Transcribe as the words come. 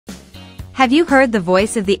Have you heard the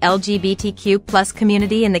voice of the LGBTQ plus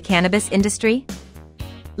community in the cannabis industry?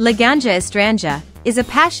 Laganja Estranja is a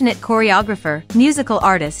passionate choreographer, musical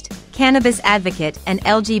artist, cannabis advocate, and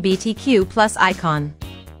LGBTQ plus icon.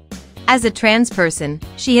 As a trans person,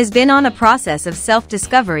 she has been on a process of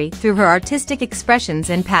self-discovery through her artistic expressions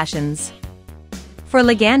and passions. For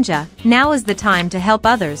Laganja, now is the time to help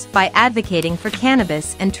others by advocating for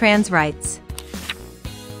cannabis and trans rights.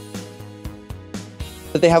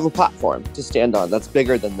 That they have a platform to stand on that's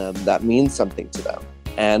bigger than them, that means something to them.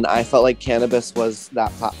 And I felt like cannabis was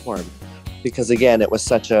that platform because, again, it was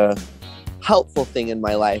such a helpful thing in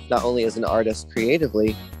my life, not only as an artist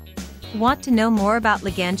creatively. Want to know more about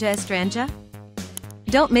Laganja Estranja?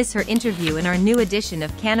 Don't miss her interview in our new edition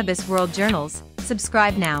of Cannabis World Journals.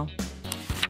 Subscribe now.